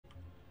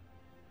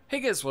Hey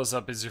guys, what's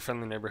up? It's your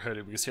friendly neighborhood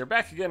UberGoose here,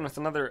 back again with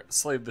another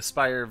Slay the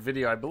Spire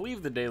video. I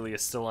believe the daily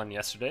is still on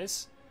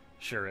yesterday's.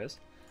 Sure is.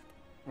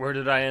 Where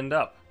did I end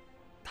up?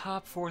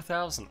 Top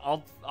 4,000.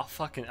 I'll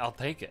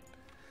take it.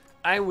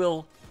 I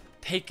will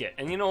take it.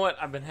 And you know what?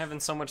 I've been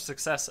having so much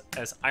success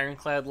as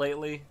Ironclad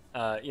lately,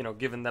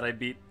 given that I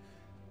beat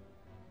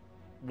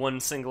one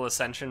single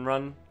Ascension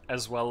run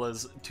as well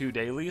as 2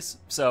 dailies.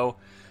 So,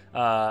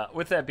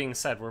 with that being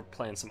said, we're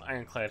playing some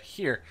Ironclad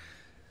here.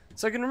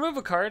 So I can remove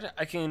a card,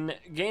 I can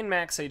gain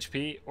max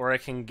HP, or I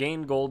can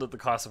gain gold at the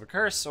cost of a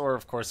curse, or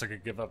of course I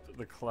could give up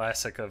the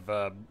classic of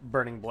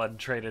Burning Blood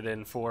traded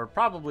in for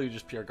probably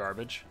just pure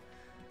garbage.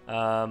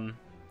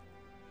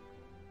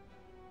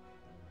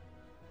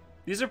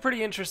 These are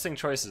pretty interesting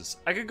choices.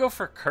 I could go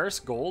for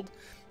curse gold,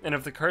 and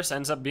if the curse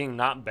ends up being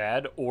not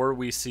bad, or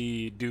we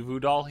see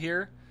Duvu Doll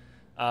here,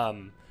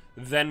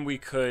 then we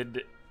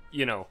could,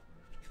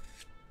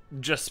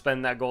 just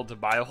spend that gold to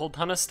buy a whole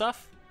ton of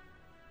stuff.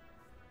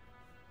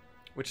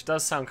 Which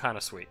does sound kind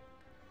of sweet.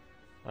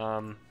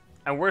 And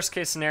worst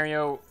case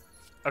scenario,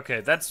 okay,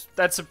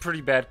 that's a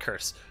pretty bad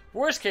curse.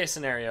 Worst case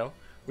scenario,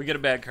 we get a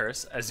bad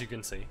curse, as you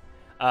can see,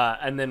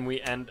 and then we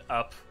end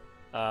up,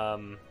 yeah,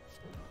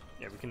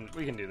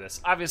 we can do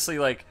this. Obviously,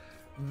 like,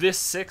 this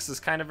 6 is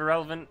kind of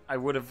irrelevant. I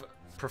would have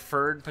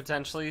preferred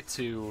potentially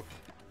to,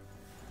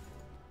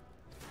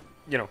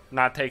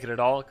 not take it at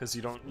all, because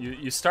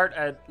you start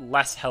at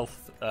less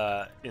health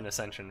in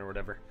Ascension or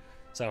whatever.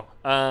 So,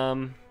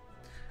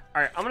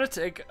 alright, I'm gonna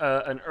take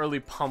an early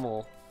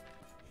pummel.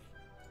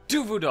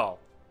 Duvu Doll!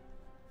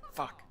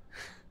 Fuck.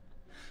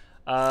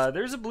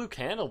 There's a blue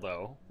candle,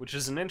 though, which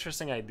is an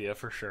interesting idea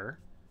for sure.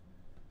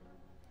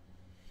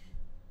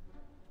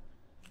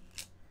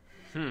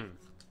 We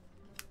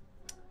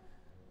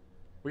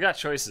got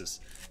choices.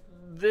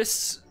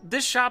 This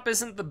shop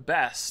isn't the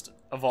best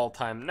of all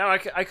time. Now,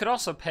 I could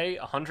also pay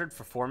 100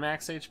 for 4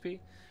 max HP,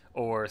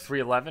 or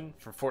 311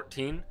 for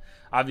 14.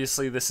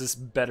 Obviously, this is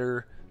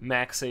better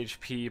max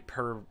HP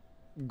per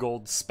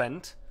gold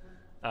spent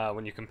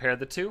when you compare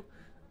the two.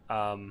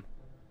 But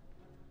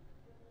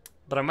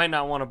I might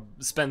not want to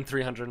spend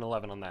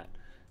 311 on that.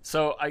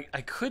 So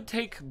I could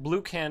take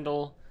Blue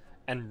Candle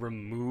and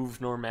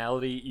remove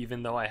Normality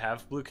even though I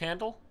have Blue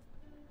Candle.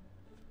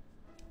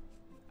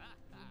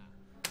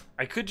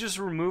 I could just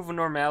remove a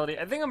Normality.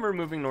 I think I'm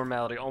removing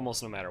Normality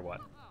almost no matter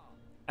what.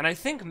 And I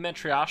think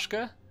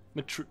Matryoshka,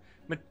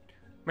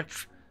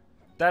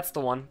 that's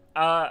the one.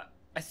 I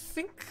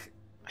think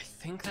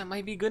that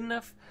might be good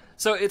enough.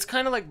 So it's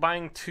kind of like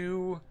buying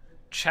 2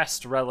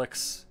 chest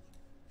relics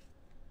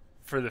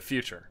for the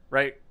future,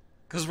 right?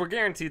 Because we're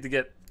guaranteed to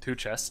get 2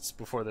 chests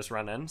before this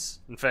run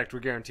ends. In fact,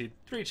 we're guaranteed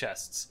 3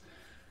 chests.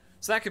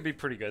 So that could be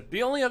pretty good.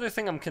 The only other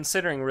thing I'm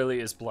considering really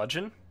is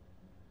Bludgeon.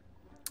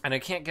 And I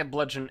can't get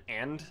Bludgeon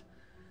and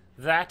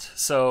that,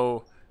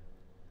 so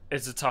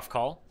it's a tough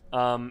call.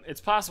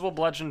 It's possible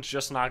Bludgeon's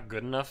just not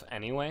good enough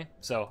anyway.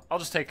 So I'll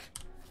just take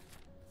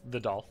the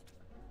doll.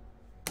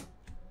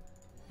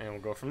 And we'll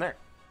go from there.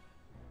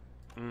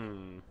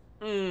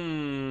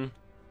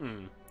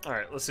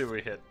 Alright, let's see what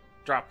we hit.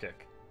 Dropkick.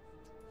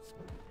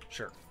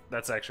 Sure,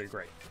 that's actually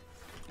great.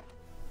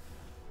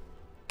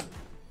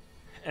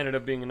 Ended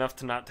up being enough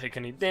to not take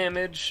any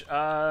damage.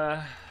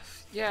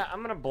 Yeah,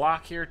 I'm gonna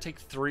block here, take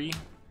 3.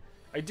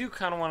 I do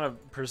kind of want to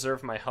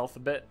preserve my health a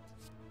bit.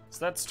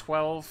 So that's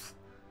 12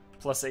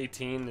 plus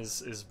 18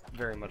 is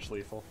very much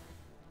lethal.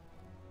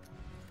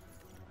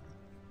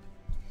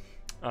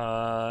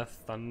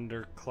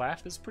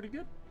 Thunderclap is pretty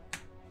good.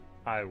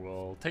 I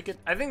will take it.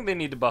 I think they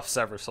need to buff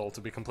Sever Soul, to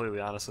be completely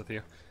honest with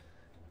you.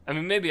 I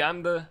mean, maybe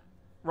I'm the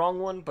wrong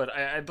one, but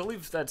I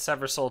believe that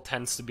Sever Soul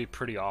tends to be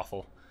pretty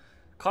awful.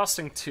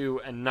 Costing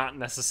 2 and not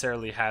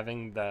necessarily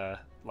having the,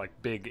 like,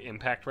 big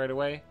impact right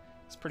away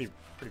is pretty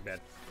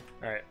bad.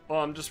 Alright, well,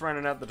 I'm just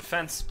running out the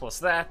defense plus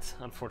that.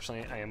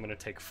 Unfortunately, I am going to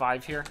take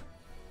 5 here.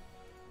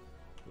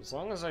 As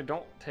long as I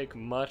don't take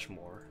much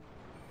more,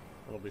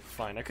 it'll be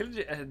fine. I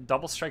could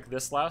double strike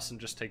this louse and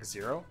just take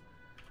 0.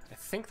 I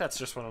think that's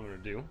just what I'm going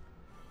to do.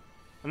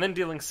 And then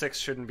dealing 6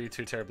 shouldn't be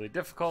too terribly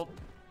difficult.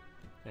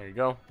 There you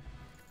go.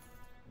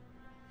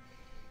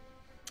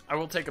 I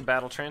will take a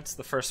Battle Trance.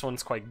 The first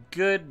one's quite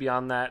good.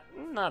 Beyond that,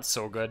 not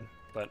so good.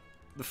 But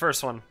the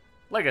first one,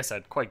 like I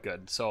said, quite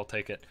good. So I'll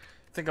take it.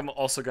 I think I'm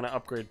also going to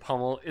upgrade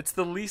Pummel. It's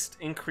the least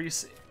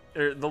increase,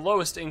 or the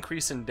lowest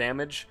increase in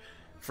damage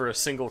for a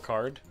single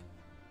card.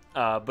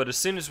 But as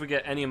soon as we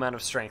get any amount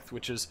of strength,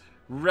 which is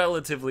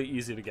relatively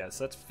easy to get.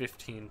 So that's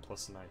 15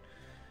 plus 9.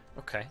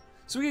 Okay.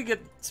 So we could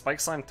get Spike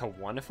Slime to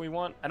 1 if we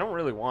want. I don't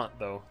really want,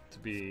 though, to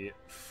be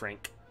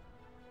frank.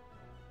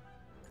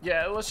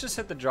 Yeah, let's just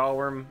hit the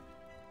Jawworm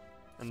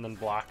and then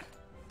block.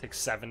 Take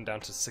 7 down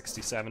to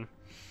 67.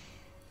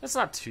 That's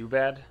not too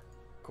bad.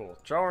 Cool.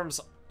 Jawworm's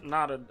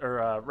not,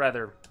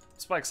 rather,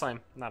 Spike Slime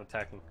not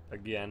attacking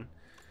again.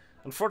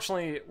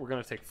 Unfortunately, we're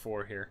going to take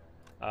 4 here.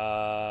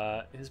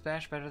 Is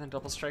Bash better than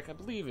Double Strike? I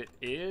believe it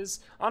is.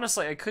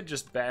 Honestly, I could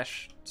just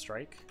Bash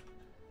Strike.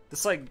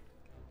 This, like,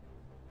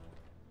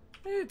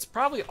 it's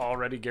probably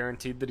already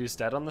guaranteed that he's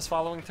dead on this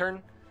following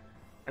turn.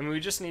 I mean, we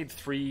just need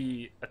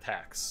 3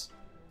 attacks.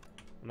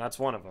 And that's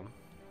one of them.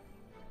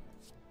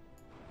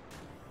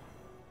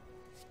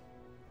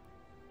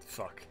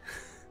 Fuck.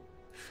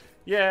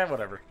 Yeah,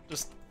 whatever.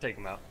 Just take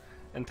him out.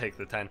 And take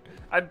the 10.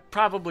 I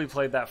probably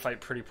played that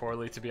fight pretty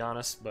poorly, to be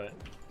honest, but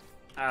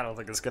I don't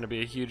think it's going to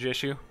be a huge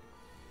issue.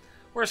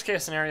 Worst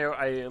case scenario,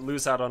 I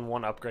lose out on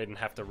 1 upgrade and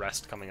have to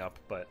rest coming up,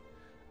 but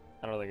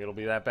I don't think it'll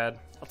be that bad.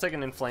 I'll take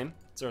an Inflame.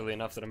 It's early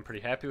enough that I'm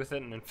pretty happy with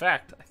it, and in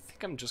fact, I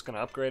think I'm just going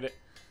to upgrade it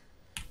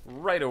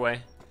right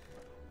away.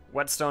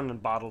 Whetstone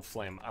and Bottled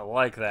Flame. I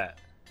like that.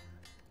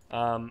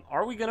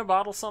 Are we going to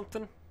bottle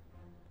something?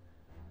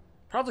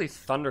 Probably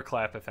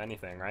Thunderclap, if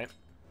anything, right?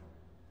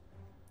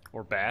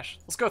 Or Bash.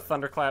 Let's go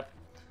Thunderclap.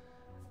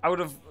 I would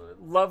have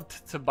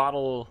loved to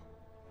bottle...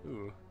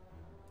 Ooh.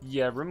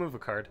 Yeah, remove a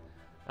card.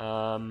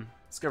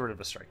 Let's get rid of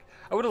a strike.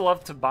 I would have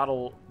loved to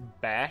bottle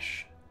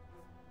Bash,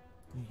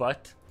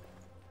 but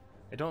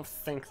I don't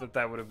think that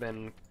that would have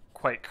been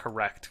quite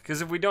correct.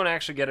 Because if we don't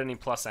actually get any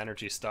plus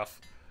energy stuff,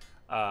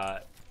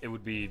 it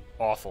would be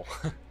awful.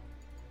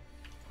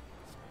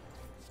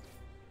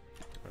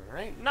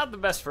 Alright, not the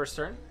best first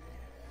turn,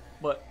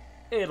 but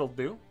it'll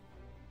do.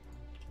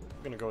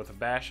 I'm going to go with a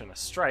Bash and a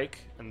Strike,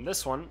 and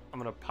this one, I'm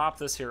going to pop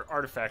this here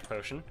Artifact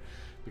Potion,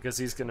 because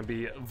he's going to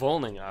be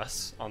volning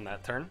us on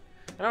that turn.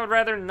 And I would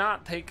rather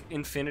not take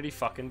infinity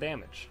fucking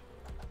damage.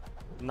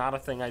 Not a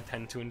thing I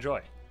tend to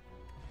enjoy.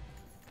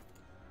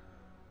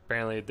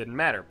 Apparently it didn't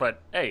matter,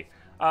 but hey,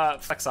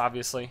 Flex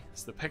obviously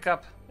is the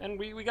pickup, and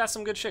we got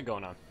some good shit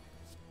going on.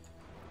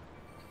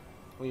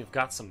 We have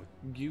got some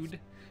good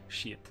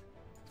shit.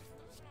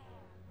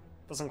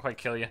 Doesn't quite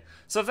kill you.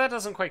 So if that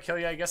doesn't quite kill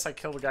you, I guess I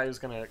kill the guy who's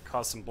going to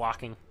cause some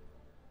blocking.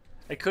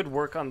 I could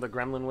work on the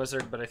Gremlin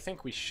Wizard, but I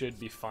think we should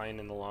be fine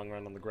in the long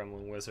run on the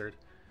Gremlin Wizard.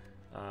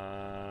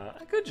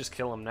 I could just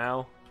kill him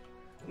now.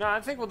 No, I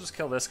think we'll just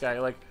kill this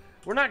guy. Like,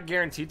 we're not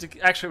guaranteed to...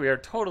 Actually, we are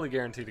totally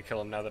guaranteed to kill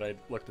him now that I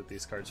looked at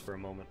these cards for a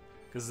moment.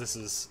 Because this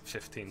is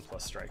 15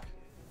 plus strike.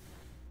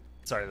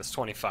 Sorry, that's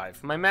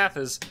 25. My math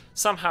is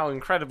somehow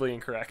incredibly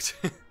incorrect.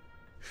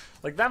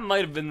 Like, that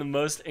might have been the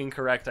most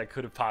incorrect I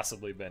could have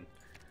possibly been.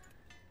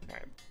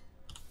 Alright.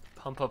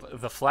 Pump up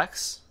the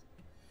Flex.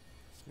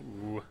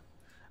 Ooh.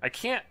 I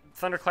can't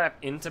Thunderclap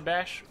into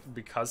Bash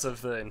because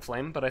of the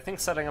Inflame, but I think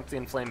setting up the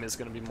Inflame is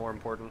going to be more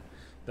important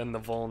than the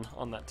Vuln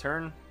on that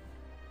turn.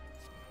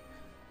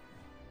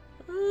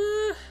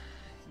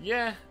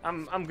 Yeah,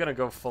 I'm going to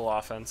go full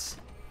offense.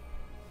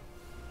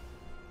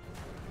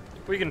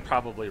 We can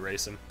probably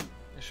race him.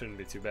 It shouldn't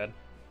be too bad.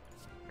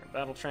 Right,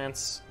 Battle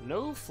Trance.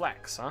 No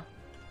Flex, huh?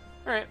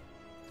 Alright.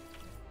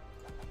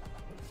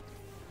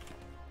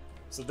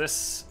 So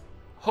this...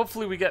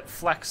 Hopefully we get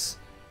Flex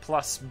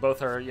plus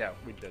both our... Yeah,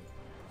 we did.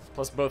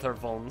 Plus both our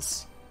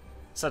Vulns.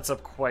 Sets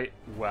up quite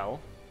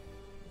well.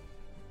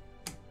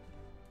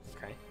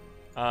 Okay.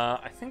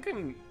 I think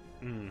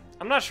I'm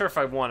not sure if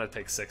I want to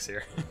take 6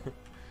 here.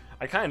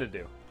 I kind of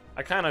do.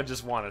 I kind of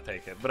just want to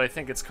take it, but I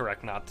think it's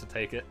correct not to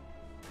take it.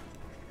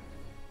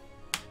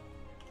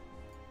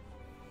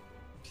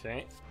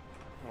 Okay.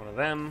 One of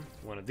them.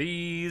 One of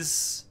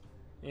these.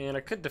 And I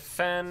could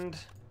defend.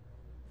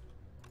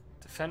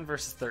 Defend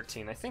versus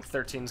 13. I think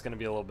 13 is going to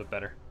be a little bit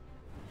better.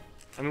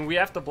 I mean, we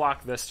have to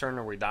block this turn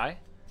or we die.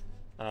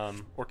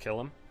 Or kill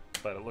him.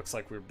 But it looks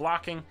like we're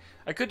blocking.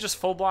 I could just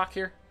full block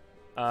here.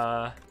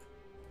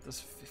 This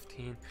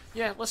 15.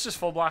 Yeah, let's just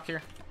full block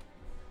here.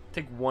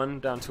 Take 1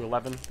 down to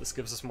 11. This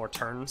gives us more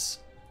turns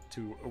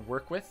to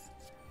work with.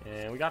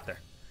 And we got there.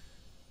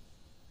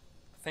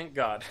 Thank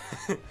God.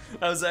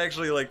 I was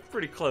actually, like,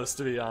 pretty close,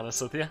 to be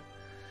honest with you.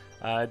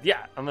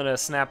 Yeah, I'm going to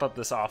snap up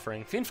this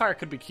Offering. Fiendfire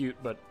could be cute,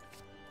 but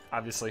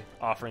obviously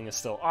Offering is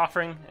still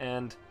Offering.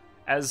 And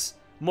as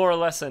more or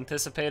less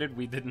anticipated,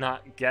 we did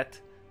not get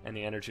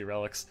any energy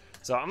relics.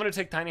 So I'm going to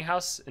take Tiny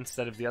House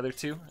instead of the other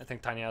 2. I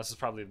think Tiny House is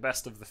probably the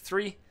best of the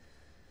 3.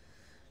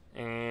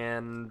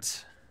 And...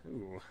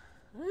 Ooh.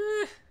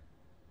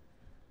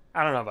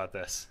 I don't know about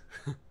this.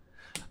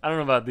 I don't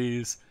know about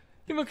these.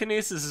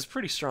 Hemokinesis is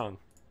pretty strong.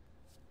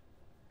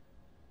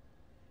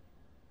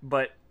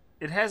 But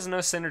it has no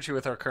synergy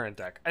with our current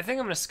deck. I think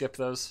I'm going to skip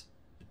those.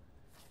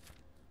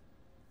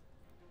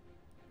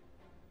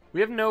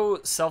 We have no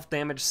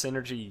self-damage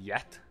synergy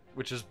yet,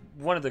 which is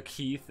one of the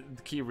key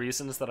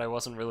reasons that I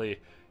wasn't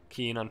really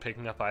keen on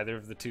picking up either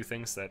of the 2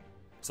 things that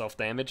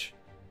self-damage.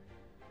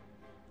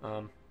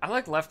 I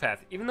like Left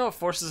Path. Even though it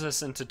forces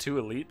us into 2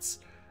 elites,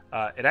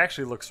 it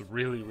actually looks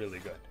really, really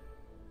good.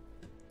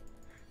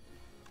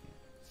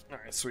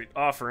 Alright, sweet.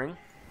 Offering.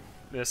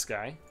 This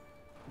guy.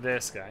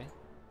 This guy.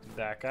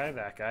 That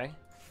guy.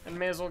 And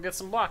may as well get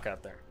some block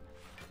out there.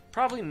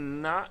 Probably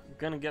not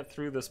gonna get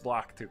through this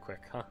block too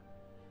quick, huh?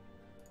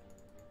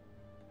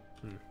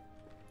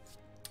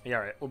 Yeah,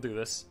 alright, we'll do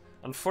this.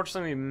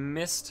 Unfortunately, we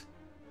missed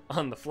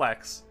on the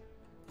Flex.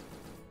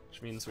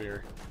 Which means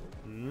we're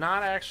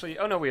not actually...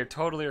 Oh no, we are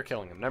totally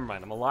killing him. Never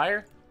mind, I'm a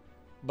liar.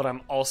 But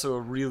I'm also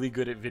a really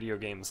good at video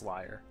games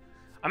liar.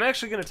 I'm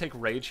actually going to take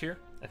Rage here.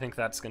 I think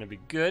that's going to be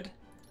good.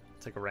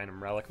 Take a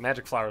random relic.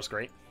 Magic Flower is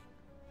great.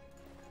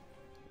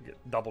 Get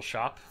double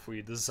shop if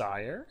we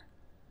desire.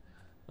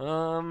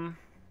 I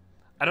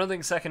don't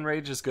think second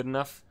rage is good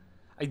enough.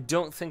 I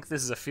don't think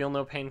this is a feel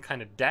no pain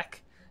kind of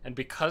deck, and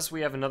because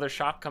we have another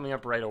shop coming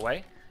up right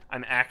away,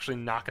 I'm actually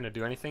not going to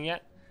do anything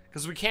yet.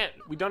 Because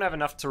we don't have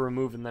enough to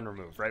remove and then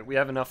remove, right? We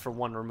have enough for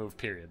one remove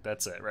period.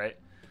 That's it, right?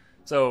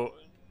 So,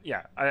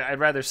 yeah, I'd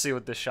rather see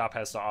what this shop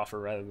has to offer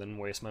rather than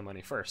waste my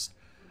money first.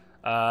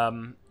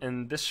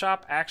 And this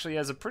shop actually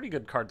has a pretty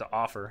good card to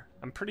offer.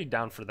 I'm pretty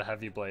down for the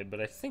Heavy Blade,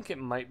 but I think it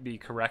might be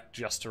correct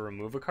just to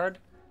remove a card.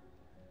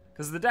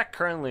 Because the deck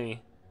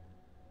currently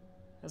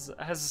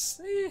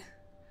has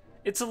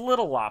it's a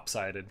little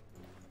lopsided.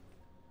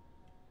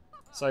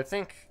 So I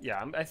think,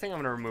 yeah, I think I'm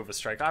going to remove a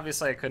strike.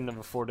 Obviously, I couldn't have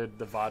afforded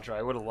the Vajra.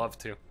 I would have loved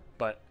to,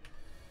 but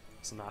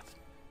it's not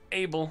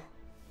able.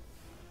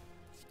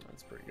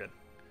 That's pretty good.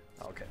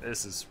 Okay,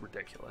 this is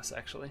ridiculous,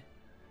 actually.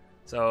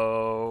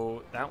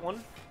 So that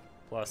one,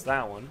 plus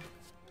that one,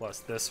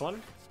 plus this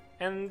one,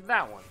 and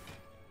that one.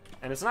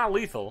 And it's not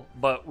lethal,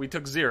 but we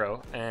took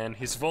 0, and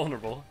he's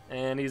vulnerable,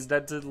 and he's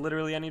dead to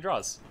literally any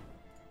draws.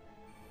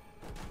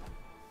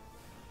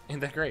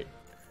 Ain't that great?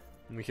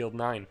 And we healed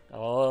 9. I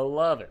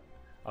love it.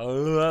 I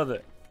love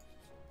it.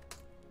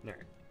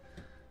 Alright.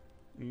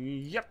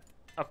 Yep.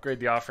 Upgrade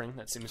the offering.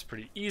 That seems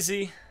pretty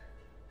easy.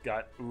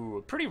 Got,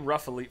 a pretty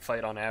rough elite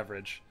fight on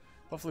average.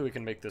 Hopefully we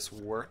can make this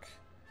work.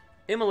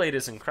 Immolate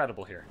is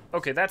incredible here.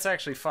 Okay, that's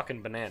actually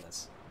fucking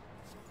bananas.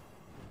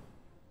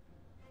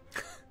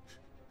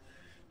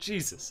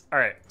 Jesus.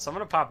 Alright, so I'm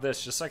gonna pop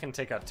this just so I can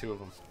take out 2 of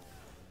them.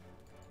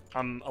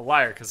 I'm a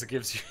liar because it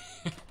gives you...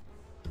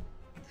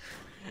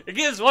 It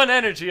gives 1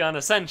 energy on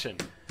Ascension.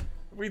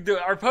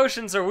 Our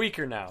potions are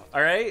weaker now,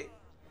 alright?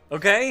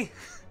 Okay?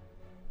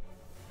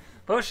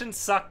 Potions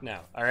suck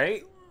now,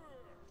 alright?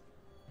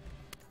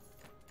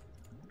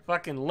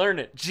 Fucking learn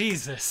it,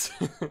 Jesus.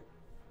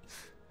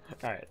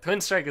 Alright,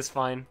 Twin Strike is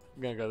fine.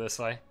 I'm gonna go this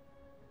way.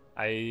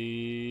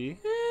 I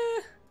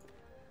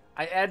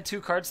add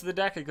 2 cards to the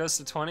deck, it goes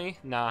to 20?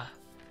 Nah.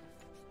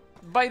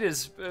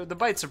 The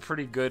bites are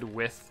pretty good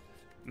with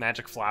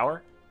Magic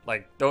Flower.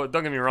 Like, don't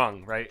get me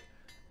wrong, right?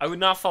 I would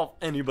not fault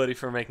anybody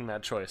for making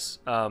that choice.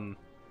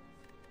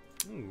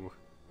 Ooh.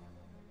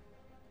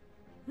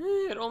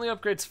 It only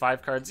upgrades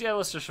 5 cards. Yeah,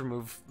 let's just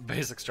remove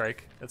Basic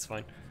Strike. That's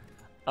fine.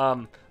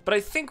 But I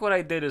think what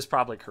I did is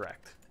probably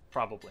correct.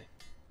 Probably.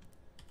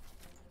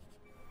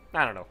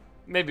 I don't know.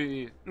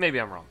 Maybe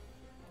I'm wrong.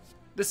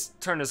 This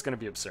turn is going to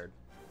be absurd.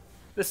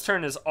 This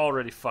turn is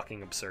already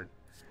fucking absurd.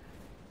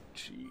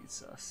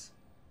 Jesus.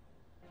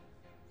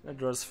 That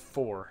draws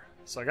 4.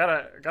 So I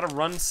gotta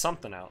run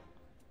something out.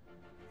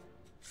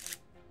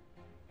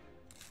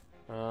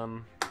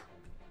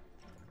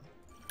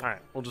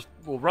 Alright,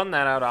 we'll run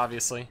that out,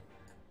 obviously.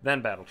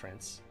 Then Battle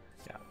Trance.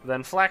 Yeah.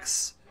 Then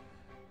Flex.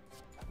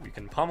 We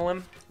can pummel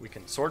him. We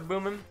can Sword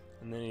Boom him.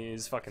 And then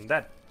he's fucking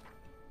dead.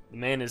 The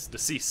man is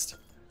deceased.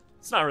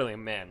 It's not really a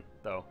man,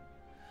 though.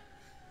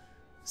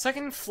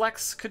 Second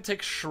Flex could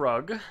take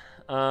Shrug.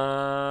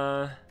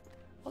 I'll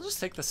just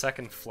take the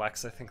second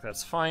Flex. I think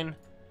that's fine.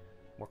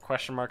 More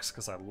question marks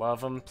because I love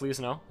them. Please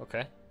no.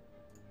 Okay.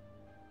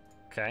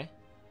 Okay.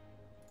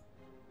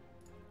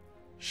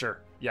 Sure.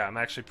 Yeah, I'm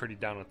actually pretty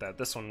down with that.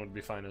 This one would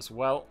be fine as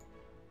well.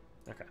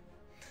 Okay.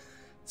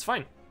 It's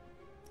fine.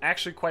 I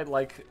actually quite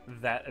like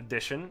that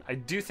addition. I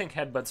do think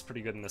Headbutt's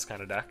pretty good in this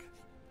kind of deck.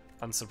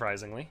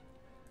 Unsurprisingly.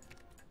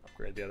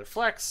 Upgrade the other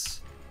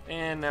Flex.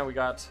 And now we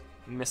got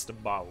Mr.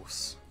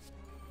 Boss.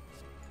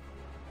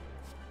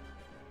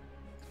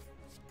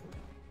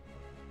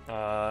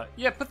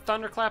 Yeah, put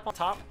Thunderclap on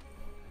top.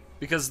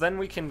 Because then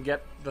we can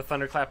get the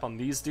Thunderclap on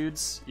these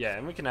dudes. Yeah,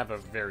 and we can have a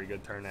very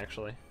good turn,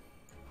 actually.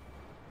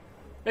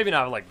 Maybe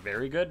not, like,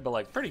 very good, but,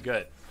 like, pretty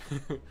good.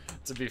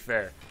 To be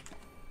fair.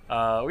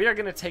 We are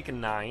going to take a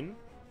 9.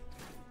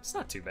 It's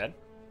not too bad.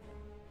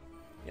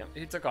 Yep,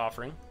 he took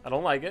Offering. I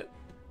don't like it.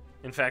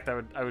 In fact,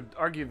 I would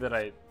argue that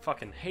I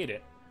fucking hate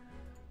it.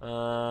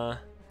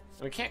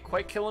 We can't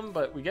quite kill him,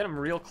 but we get him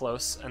real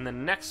close, and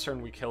then next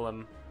turn we kill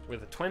him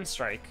with a Twin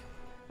Strike,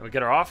 and we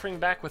get our Offering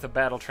back with a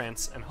Battle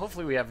Trance, and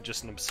hopefully we have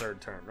just an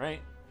absurd turn,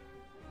 right?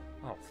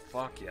 Oh,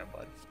 fuck yeah,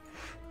 bud.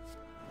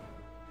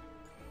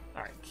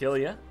 Alright, kill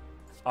ya.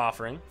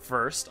 Offering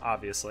first,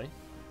 obviously.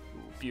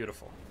 Ooh,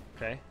 beautiful.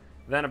 Okay.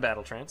 Then a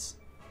Battle Trance.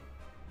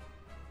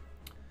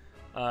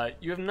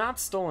 You have not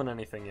stolen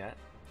anything yet.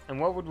 And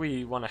what would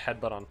we want to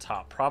headbutt on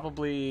top?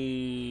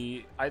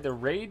 Probably either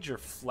Rage or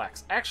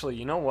Flex. Actually,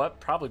 you know what?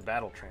 Probably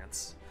Battle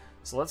Trance.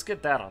 So let's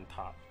get that on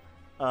top.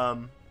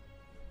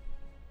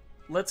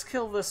 Let's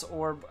kill this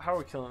orb. How are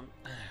we killing?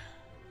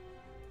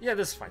 Yeah,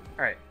 this is fine.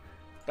 Alright.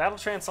 Battle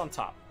Trance on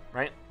top,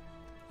 right?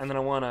 And then I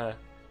want to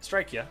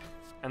strike ya.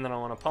 And then I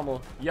want to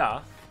pummel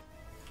ya.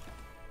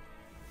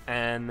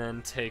 And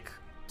then take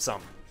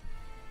some.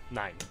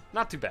 9.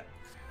 Not too bad.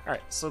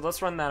 Alright, so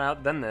let's run that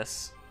out. Then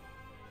this.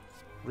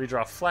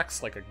 Redraw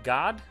Flex like a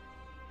god.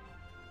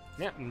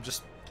 Yeah, and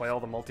just play all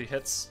the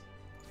multi-hits.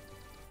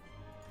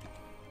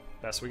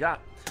 Best we got.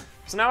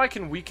 So now I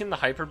can weaken the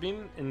Hyper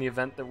Beam in the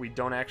event that we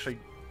don't actually,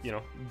 you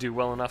know, do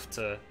well enough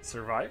to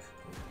survive.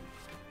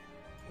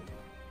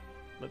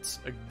 Let's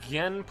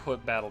again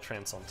put Battle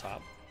Trance on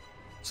top.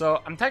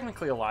 So I'm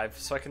technically alive,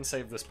 so I can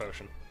save this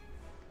potion.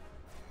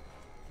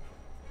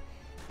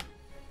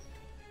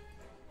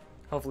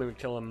 Hopefully we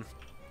kill him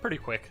pretty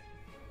quick.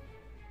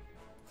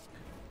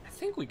 I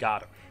think we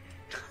got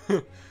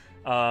him.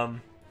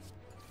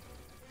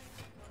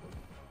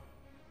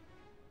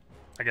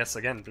 I guess,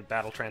 again,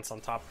 Battle Trance on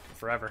top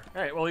forever.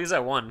 Alright, well, he's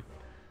at 1.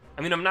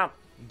 I mean, I'm not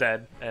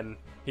dead, and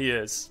he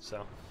is,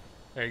 so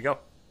there you go.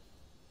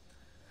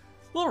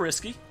 A little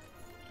risky.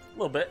 A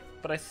little bit,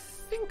 but I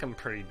think I'm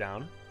pretty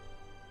down.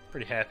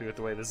 Pretty happy with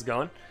the way this is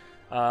going.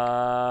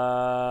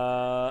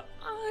 I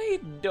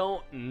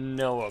don't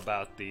know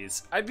about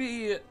these. I'd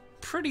be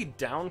pretty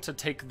down to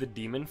take the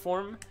demon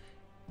form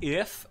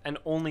if, and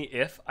only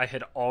if, I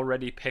had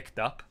already picked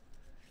up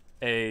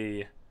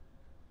an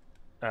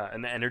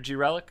energy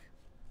relic.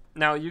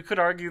 Now, you could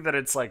argue that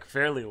it's, like,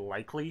 fairly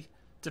likely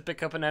to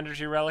pick up an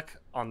energy relic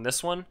on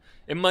this one.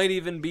 It might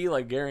even be,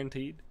 like,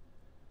 guaranteed.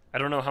 I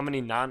don't know how many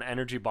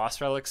non-energy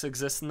boss relics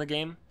exist in the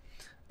game.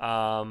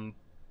 But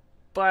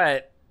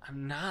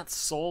I'm not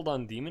sold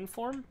on demon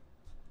form.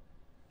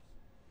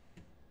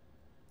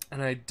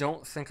 And I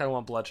don't think I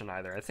want bludgeon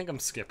either. I think I'm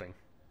skipping.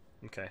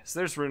 Okay, so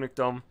there's Runic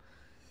Dome.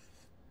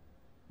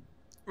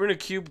 Runic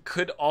Cube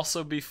could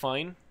also be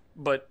fine,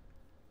 but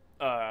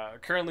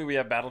currently we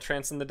have Battle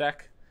Trance in the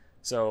deck.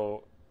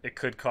 So it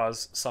could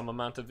cause some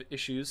amount of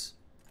issues.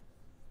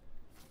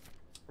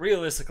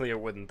 Realistically, it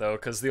wouldn't, though,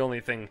 because the only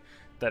thing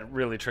that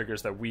really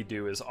triggers that we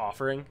do is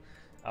offering.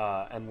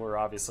 And we're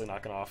obviously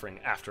not going to offering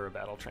after a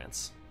Battle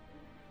Trance.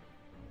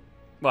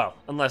 Well,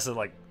 unless it,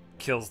 like,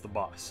 kills the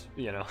boss,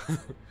 you know?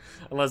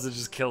 Unless it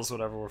just kills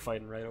whatever we're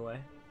fighting right away.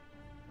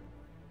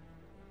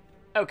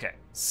 Okay,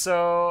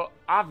 so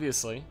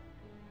obviously,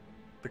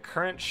 the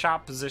current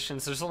shop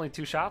positions... There's only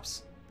 2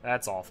 shops?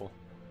 That's awful.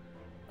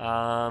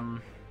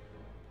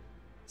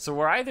 So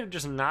we're either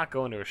just not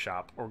going to a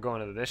shop or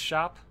going to this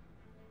shop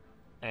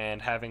and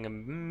having a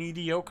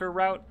mediocre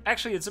route.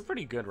 Actually, it's a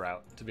pretty good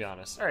route, to be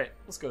honest. All right,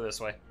 let's go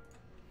this way.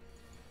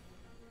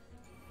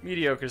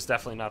 Mediocre is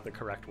definitely not the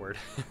correct word.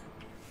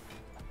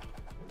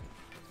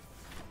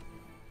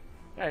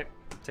 All right,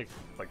 take,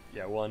 like,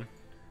 yeah, 1.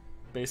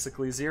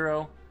 Basically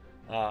 0.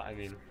 I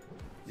mean,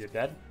 you're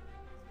dead.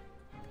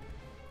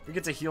 We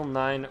get to heal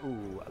 9.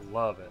 Ooh, I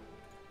love it.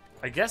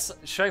 I guess,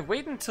 should I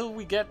wait until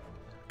we get...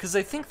 Because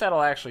I think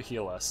that'll actually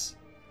heal us.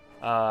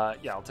 Yeah,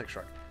 I'll take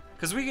Shrug.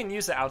 Because we can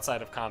use it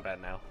outside of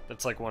combat now.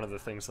 That's like one of the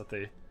things that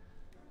they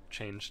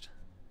changed.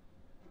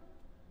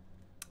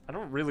 I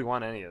don't really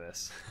want any of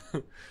this.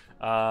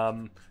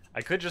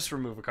 I could just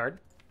remove a card.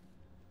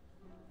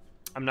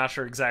 I'm not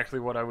sure exactly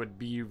what I would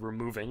be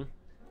removing.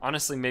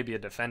 Honestly, maybe a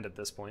defend at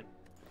this point.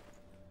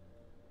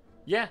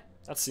 Yeah,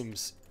 that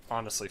seems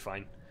honestly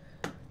fine.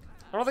 I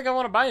don't think I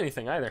want to buy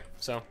anything either,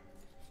 so...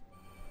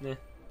 Yeah.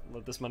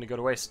 Let this money go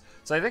to waste.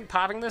 So I think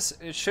popping this,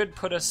 it should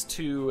put us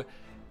to,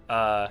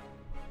 my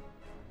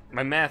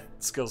math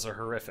skills are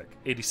horrific.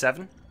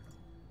 87?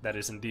 That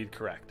is indeed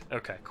correct.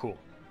 Okay, cool.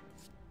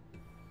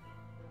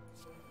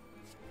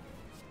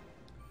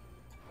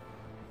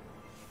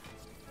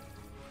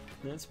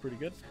 That's pretty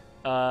good.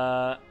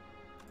 And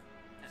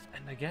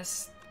I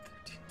guess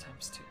 13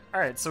 times 2.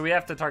 Alright, so we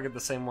have to target the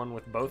same one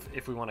with both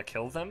if we want to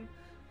kill them.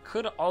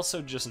 Could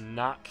also just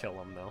not kill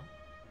them, though.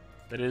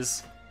 That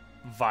is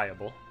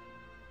viable.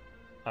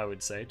 I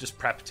would say. Just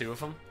prep 2 of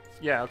them.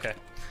 Yeah, okay.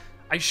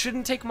 I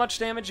shouldn't take much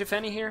damage, if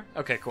any, here.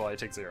 Okay, cool. I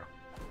take 0.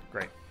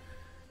 Great.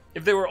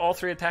 If they were all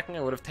 3 attacking,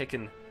 I would have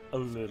taken a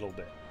little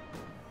bit.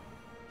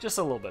 Just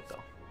a little bit,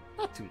 though.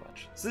 Not too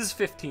much. So this is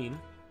 15.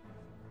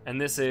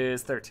 And this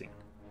is 13.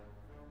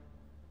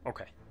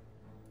 Okay.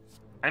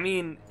 I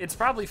mean, it's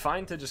probably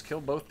fine to just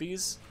kill both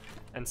these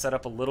and set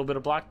up a little bit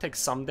of block. Take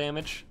some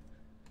damage.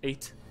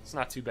 8. It's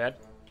not too bad.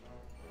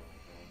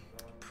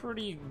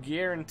 Pretty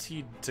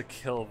guaranteed to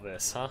kill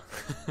this, huh?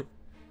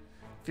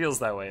 Feels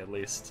that way, at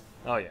least.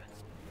 Oh, yeah.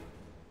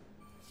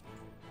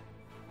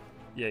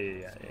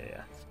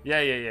 Yeah.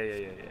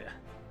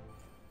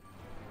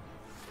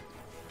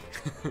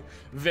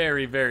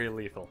 Very, very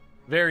lethal.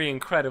 Very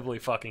incredibly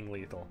fucking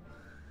lethal.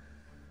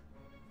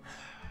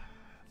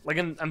 Like,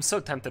 I'm so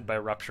tempted by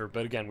Rupture,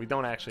 but again, we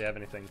don't actually have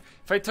anything.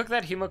 If I took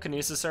that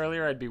Hemokinesis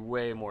earlier, I'd be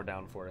way more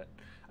down for it.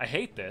 I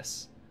hate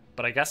this,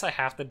 but I guess I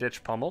have to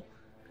ditch Pummel.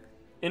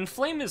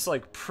 Inflame is,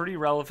 like, pretty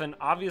relevant.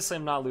 Obviously,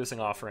 I'm not losing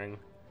Offering,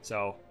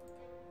 so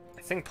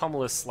I think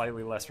Pummel is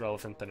slightly less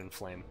relevant than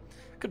Inflame.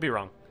 Could be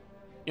wrong.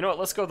 You know what?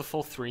 Let's go the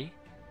full 3.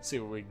 See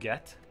what we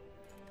get.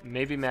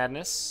 Maybe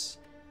Madness.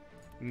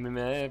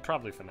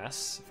 Probably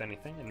Finesse, if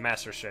anything. And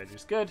Master Strategy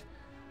is good.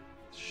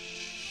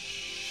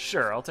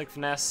 Sure, I'll take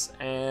Finesse.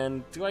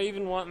 And do I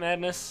even want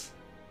Madness?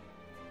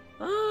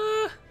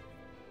 I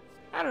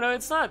don't know.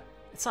 It's not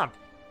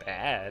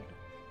bad.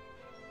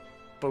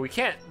 But we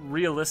can't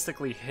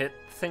realistically hit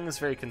things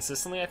very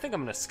consistently. I think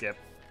I'm going to skip.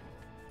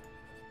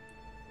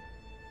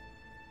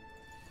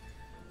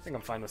 I think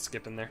I'm fine with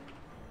skipping there.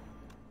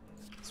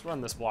 Let's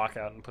run this block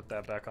out and put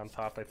that back on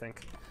top, I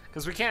think.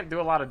 Because we can't do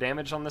a lot of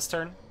damage on this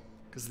turn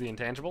because of the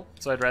intangible.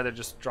 So I'd rather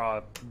just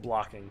draw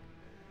blocking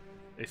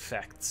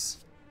effects.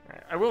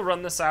 Alright, I will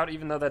run this out,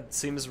 even though that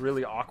seems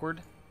really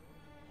awkward.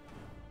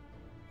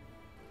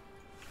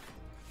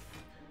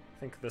 I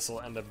think this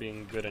will end up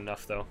being good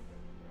enough, though.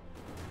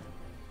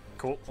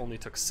 Cool, only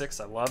took 6,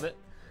 I love it.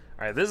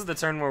 Alright, this is the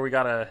turn where we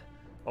gotta...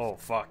 Oh,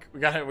 fuck. We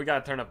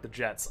gotta turn up the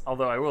jets.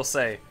 Although, I will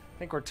say, I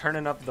think we're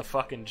turning up the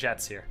fucking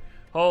jets here.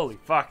 Holy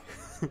fuck.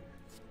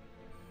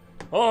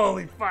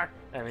 Holy fuck.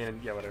 I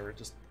mean, yeah, whatever,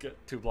 just get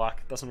 2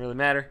 block. Doesn't really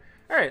matter.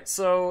 Alright,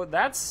 so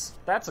that's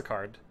a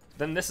card.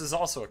 Then this is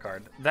also a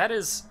card. That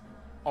is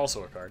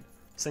also a card.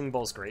 Sing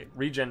Bull's great.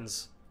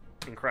 Regen's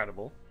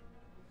incredible.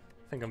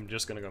 I think I'm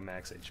just gonna go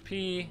max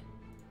HP.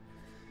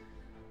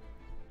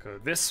 Go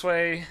this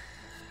way.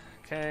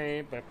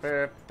 Okay.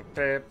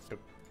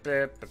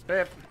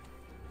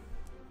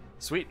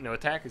 Sweet, no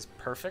attack is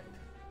perfect.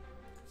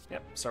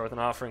 Yep, start with an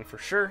offering for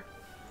sure.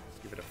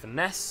 Give it a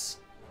finesse.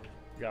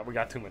 We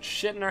got too much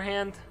shit in our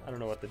hand. I don't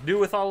know what to do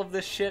with all of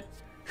this shit.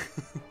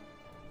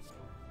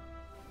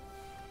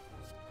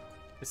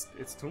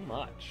 It's too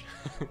much.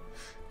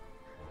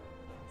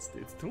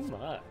 it's too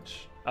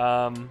much.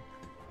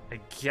 I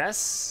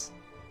guess.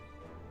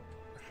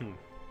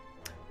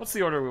 What's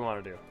the order we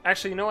want to do?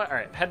 Actually, you know what? All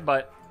right,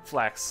 headbutt,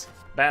 flex,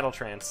 battle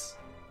trance,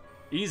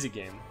 easy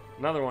game.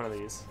 Another one of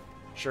these.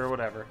 Sure,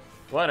 whatever.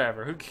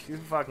 Whatever. Who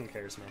fucking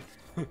cares,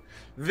 man?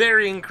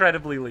 Very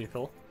incredibly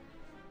lethal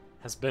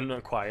has been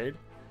acquired.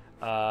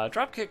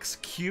 Dropkick's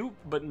cute,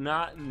 but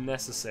not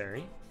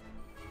necessary.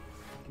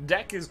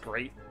 Deck is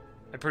great.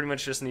 I pretty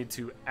much just need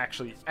to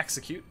actually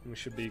execute, and we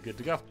should be good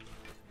to go.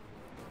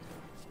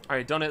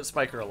 Alright, don't hit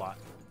Spiker a lot.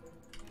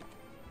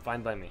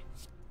 Fine by me.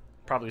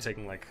 Probably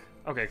taking like...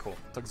 Okay, cool.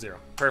 Took 0.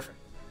 Perfect.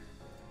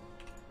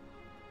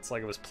 It's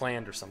like it was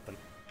planned or something.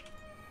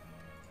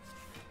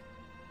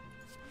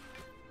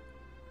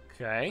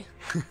 Okay.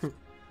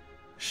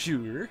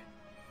 Sure.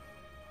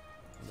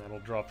 That'll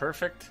draw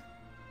perfect.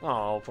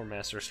 Oh, poor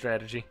Master of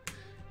Strategy.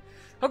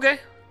 Okay.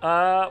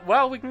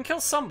 Well, we can kill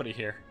somebody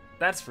here.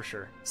 That's for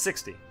sure.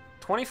 60.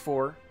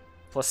 24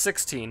 plus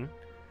 16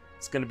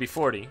 is going to be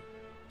 40.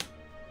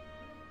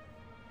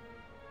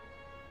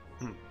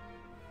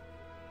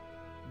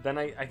 Then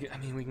I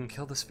mean, we can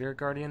kill the Spirit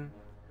Guardian.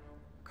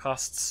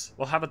 Costs...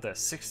 Well, how about this?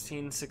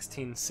 16,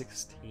 16,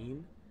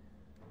 16?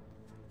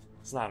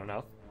 It's not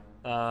enough.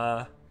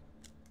 I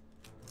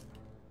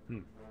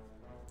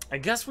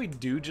guess we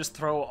do just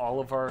throw all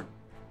of our...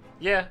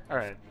 Yeah,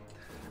 alright.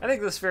 I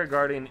think the Spirit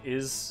Guardian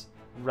is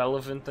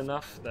relevant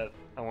enough that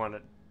I want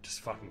to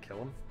just fucking kill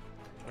him.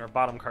 And our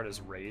bottom card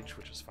is Rage,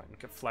 which is fine. We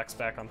can flex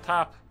back on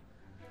top.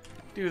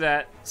 Do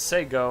that.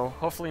 Say go.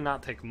 Hopefully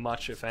not take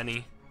much, if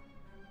any.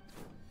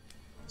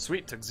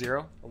 Sweet, took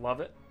 0. I love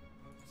it.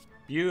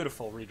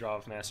 Beautiful redraw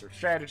of Master of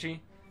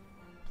Strategy.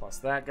 Plus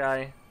that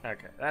guy.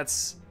 Okay,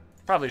 that's...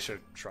 Probably should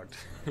have shrugged.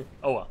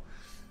 Oh well.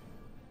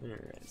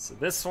 Alright, so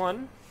this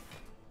one...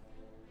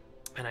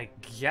 And I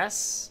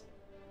guess...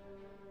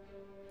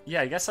 Yeah,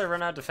 I guess I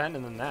run out defend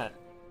and then that.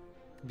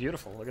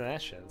 Beautiful, look at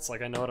that shit. It's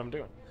like I know what I'm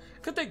doing.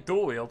 Could take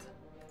dual wield.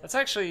 That's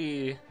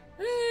actually...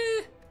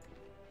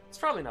 it's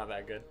probably not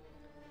that good.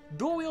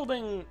 Dual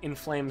wielding in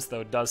flames,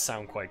 though, does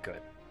sound quite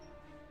good.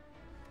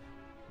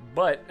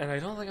 But, and I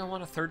don't think I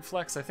want a third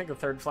flex. I think a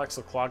third flex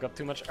will clog up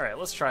too much. Alright,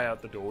 let's try out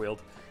the dual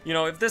wield. You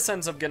know, if this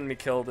ends up getting me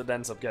killed, it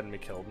ends up getting me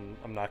killed, and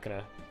I'm not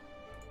gonna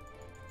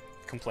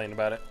complain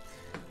about it.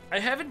 I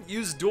haven't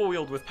used dual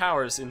wield with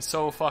powers in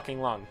so fucking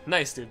long.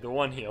 Nice, dude, the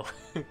one heal.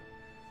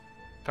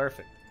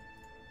 Perfect.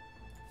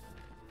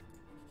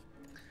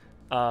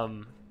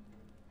 So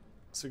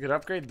we could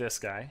upgrade this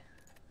guy.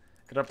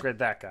 Could upgrade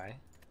that guy.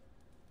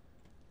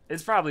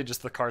 It's probably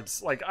just the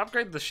cards, like,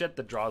 upgrade the shit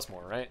that draws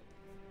more, right?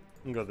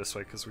 We can go this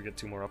way because we get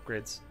 2 more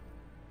upgrades.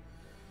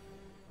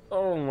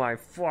 Oh my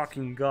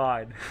fucking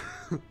god.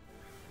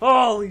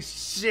 Holy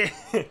shit!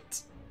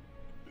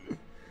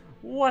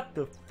 What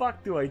the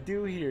fuck do I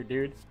do here,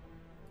 dude?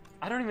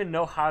 I don't even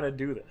know how to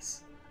do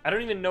this. I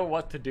don't even know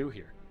what to do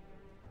here.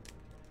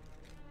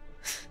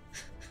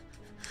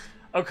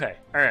 Okay,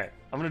 alright.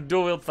 I'm gonna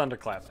dual wield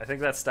Thunderclap. I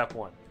think that's step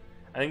 1.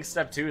 I think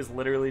step 2 is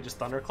literally just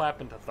Thunderclap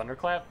into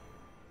Thunderclap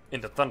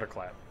into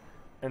Thunderclap.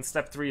 And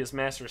step 3 is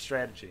Master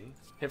Strategy.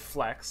 Hit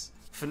Flex,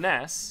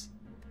 Finesse,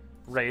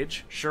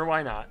 Rage, sure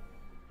why not,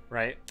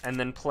 right? And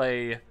then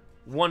play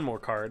 1 more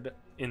card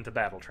into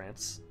Battle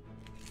Trance.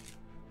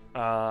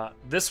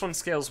 This one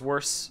scales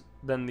worse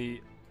than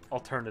the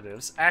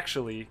alternatives.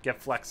 Actually, get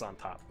Flex on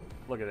top.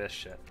 Look at this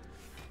shit.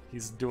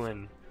 He's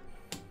doing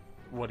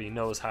what he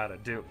knows how to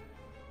do.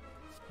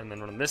 And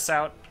then run this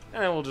out,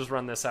 and then we'll just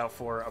run this out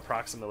for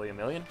approximately 1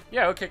 million.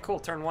 Yeah, okay,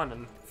 cool. Turn 1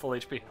 and full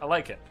HP. I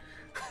like it.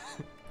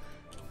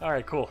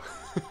 Alright, cool.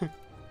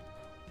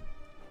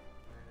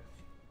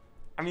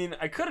 I mean,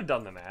 I could have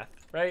done the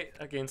math, right?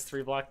 That gains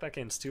 3 block, that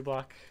gains 2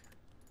 block.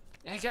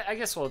 I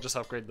guess we'll just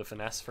upgrade the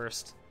Finesse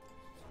first.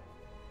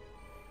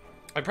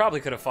 I probably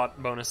could have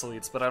fought bonus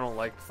elites, but I don't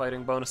like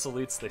fighting bonus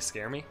elites. They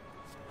scare me.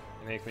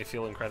 They make me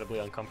feel incredibly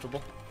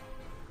uncomfortable.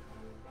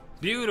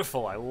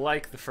 Beautiful. I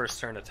like the first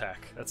turn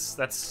attack.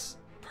 That's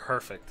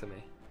perfect to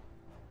me.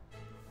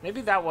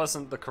 Maybe that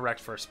wasn't the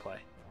correct first play.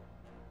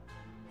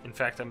 In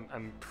fact,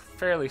 I'm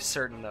fairly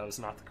certain that was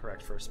not the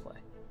correct first play.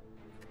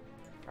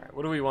 Alright,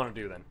 what do we want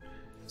to do then?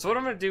 So what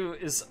I'm going to do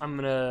is I'm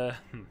going to...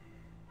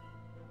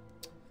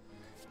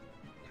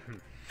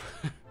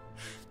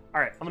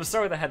 Alright, I'm going to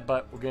start with a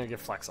headbutt. We're going to get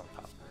Flex on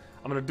top.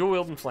 I'm going to dual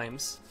wield in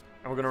Flames,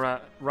 and we're going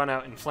to run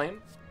out in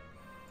Flame,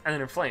 and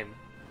then in Flame,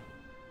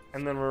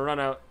 and then we'll run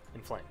out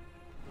in Flame.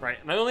 Right,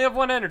 and I only have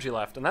 1 energy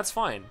left, and that's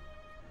fine.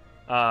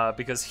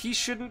 Because he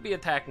shouldn't be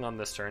attacking on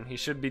this turn. He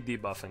should be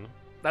debuffing.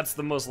 That's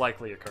the most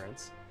likely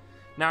occurrence.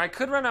 Now, I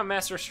could run out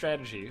Master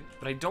Strategy,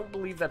 but I don't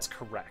believe that's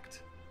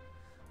correct.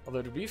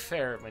 Although, to be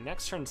fair, my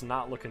next turn's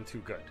not looking too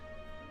good.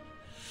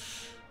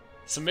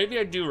 So maybe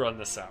I do run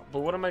this out, but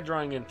what am I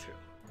drawing into?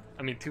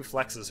 I mean, 2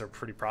 flexes are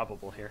pretty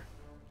probable here.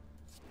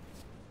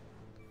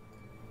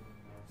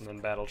 And then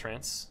Battle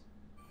Trance.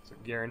 So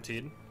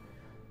guaranteed.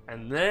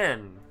 And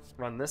then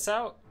run this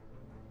out?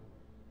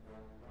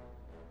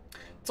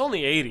 It's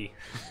only 80.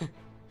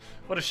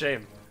 What a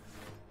shame.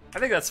 I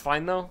think that's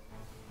fine, though.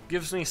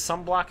 Gives me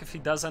some block if he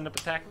does end up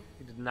attacking.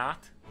 He did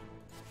not.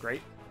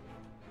 Great.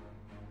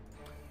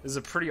 This is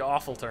a pretty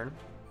awful turn.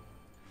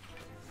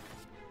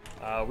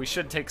 We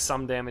should take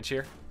some damage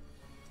here.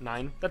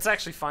 9. That's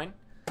actually fine.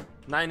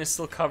 9 is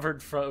still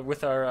covered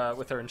with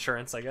our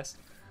insurance, I guess.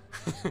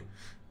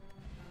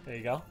 There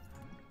you go.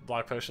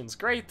 Block potion's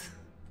great.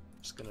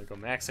 Just gonna go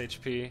max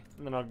HP,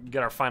 and then I'll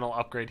get our final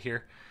upgrade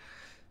here.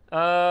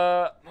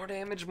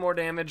 More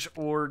damage,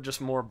 or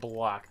just more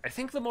block. I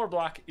think the more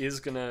block is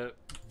gonna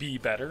be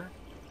better.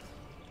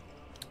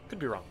 Could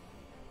be wrong.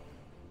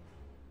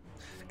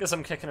 Guess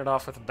I'm kicking it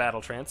off with a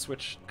Battle Trance,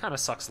 which kind of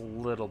sucks a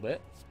little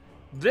bit.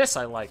 This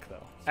I like,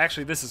 though.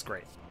 Actually, this is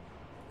great.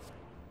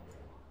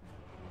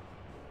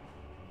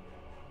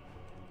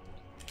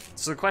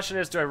 So the question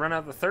is, do I run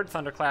out the 3rd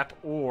Thunderclap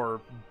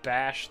or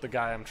bash the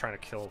guy I'm trying to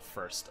kill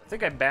first? I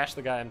think I bash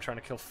the guy I'm trying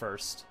to kill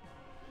first,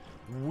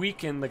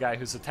 weaken the guy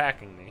who's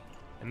attacking me,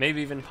 and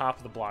maybe even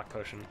pop the block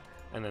potion,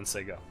 and then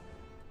say go.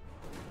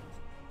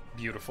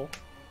 Beautiful.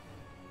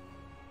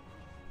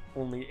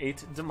 Only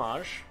 8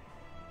 damage.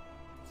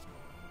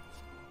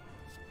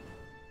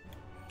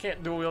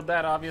 Can't dual wield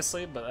that,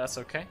 obviously, but that's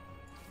okay.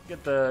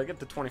 Get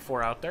the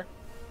 24 out there.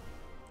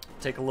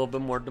 Take a little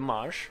bit more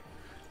damage.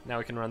 Now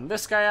we can run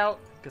this guy out,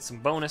 get some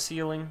bonus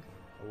healing.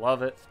 I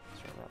love it.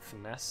 Let's run out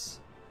Finesse.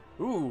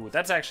 Ooh,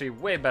 that's actually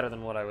way better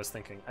than what I was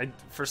thinking. I,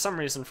 for some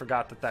reason,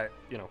 forgot that,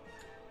 you know,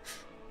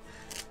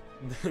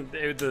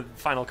 the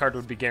final card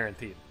would be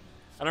guaranteed.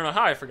 I don't know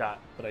how I forgot,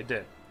 but I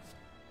did.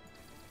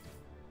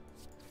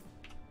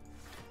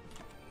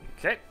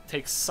 Okay,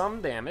 take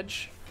some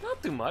damage.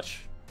 Not too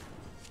much.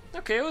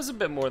 Okay, it was a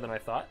bit more than I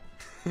thought.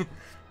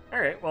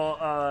 Alright, well,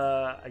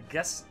 I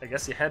guess you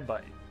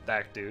headbutt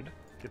that dude.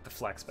 Get the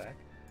flex back.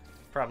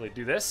 Probably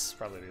do this,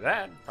 probably do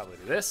that, probably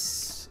do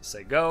this.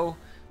 Say go.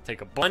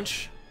 Take a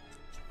bunch.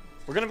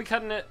 We're going to be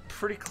cutting it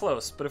pretty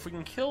close, but if we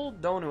can kill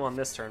Donu on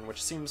this turn,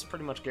 which seems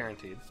pretty much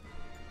guaranteed.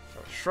 So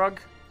Shrug,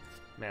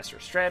 Master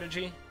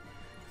Strategy,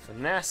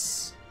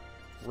 Finesse,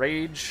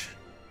 Rage,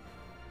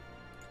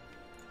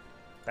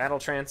 Battle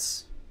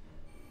Trance.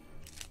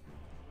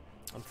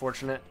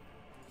 Unfortunate.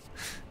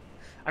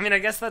 I mean, I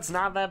guess that's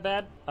not that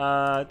bad.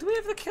 Do we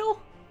have the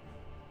kill?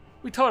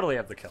 We totally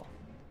have the kill.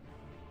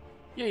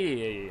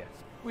 Yeah.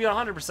 We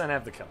 100%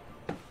 have the kill.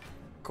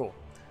 Cool.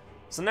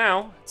 So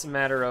now, it's a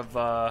matter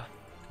of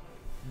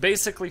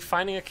basically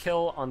finding a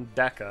kill on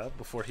Dekka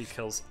before he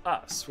kills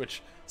us,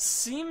 which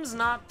seems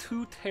not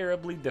too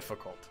terribly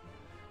difficult.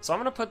 So I'm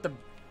going to put the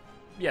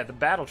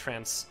Battle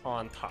Trance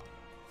on top.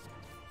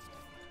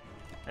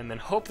 And then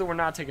hope that we're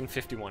not taking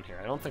 51 here.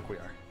 I don't think we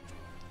are.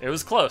 It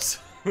was close.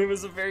 It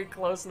was a very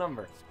close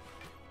number.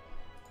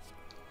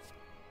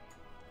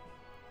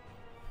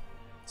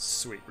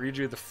 Sweet. Read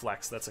you the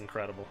flex. That's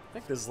incredible. I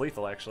think this is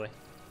lethal, actually.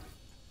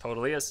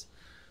 Totally is.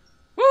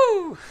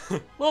 Woo!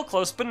 A little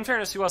close, but in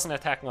fairness, he wasn't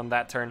attacking on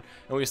that turn,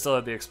 and we still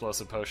had the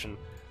explosive potion.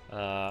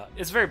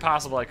 It's very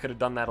possible I could have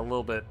done that a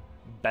little bit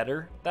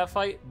better, that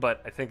fight,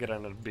 but I think it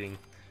ended up being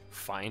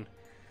fine.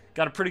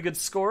 Got a pretty good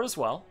score as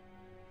well.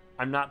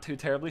 I'm not too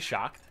terribly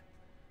shocked.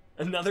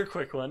 Another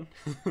quick one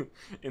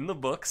in the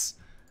books.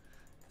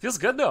 Feels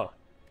good, though.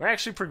 We're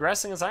actually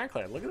progressing as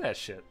Ironclad. Look at that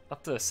shit.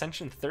 Up to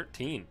Ascension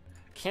 13.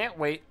 Can't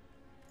wait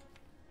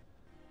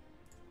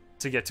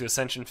to get to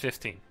Ascension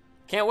 15.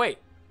 Can't wait.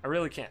 I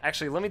really can't.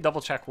 Actually, let me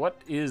double check.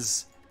 What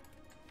is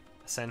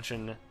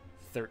Ascension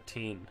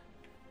 13?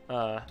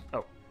 Oh,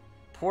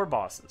 poor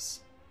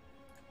bosses.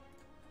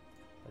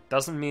 That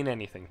doesn't mean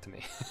anything to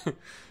me.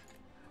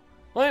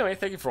 Well, anyway,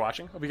 thank you for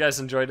watching. Hope you guys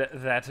enjoyed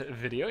that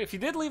video. If you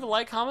did, leave a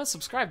like, comment,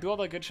 subscribe, do all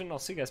that good shit, and I'll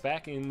see you guys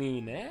back in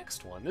the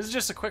next one. This is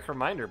just a quick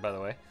reminder, by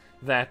the way,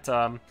 that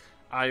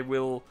I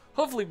will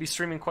hopefully be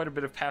streaming quite a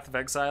bit of Path of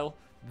Exile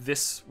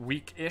this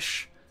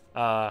week-ish.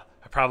 I'm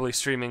probably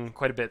streaming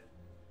quite a bit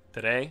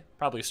today.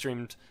 Probably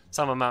streamed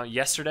some amount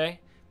yesterday.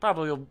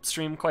 Probably will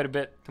stream quite a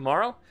bit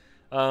tomorrow.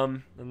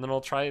 And then I'll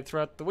try it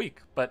throughout the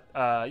week. But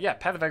yeah,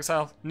 Path of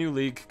Exile, new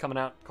league coming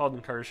out called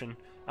Incursion.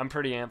 I'm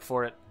pretty amped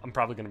for it. I'm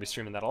probably going to be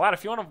streaming that a lot.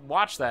 If you want to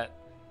watch that,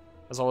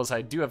 As always,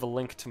 I do have a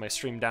link to my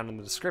stream down in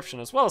the description,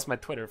 as well as my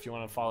Twitter if you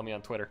want to follow me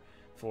on Twitter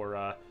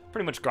for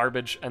pretty much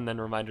garbage and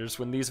then reminders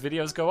when these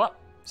videos go up.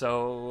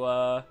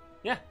 So,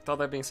 yeah, with all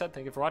that being said,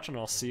 thank you for watching, and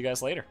I'll see you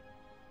guys later.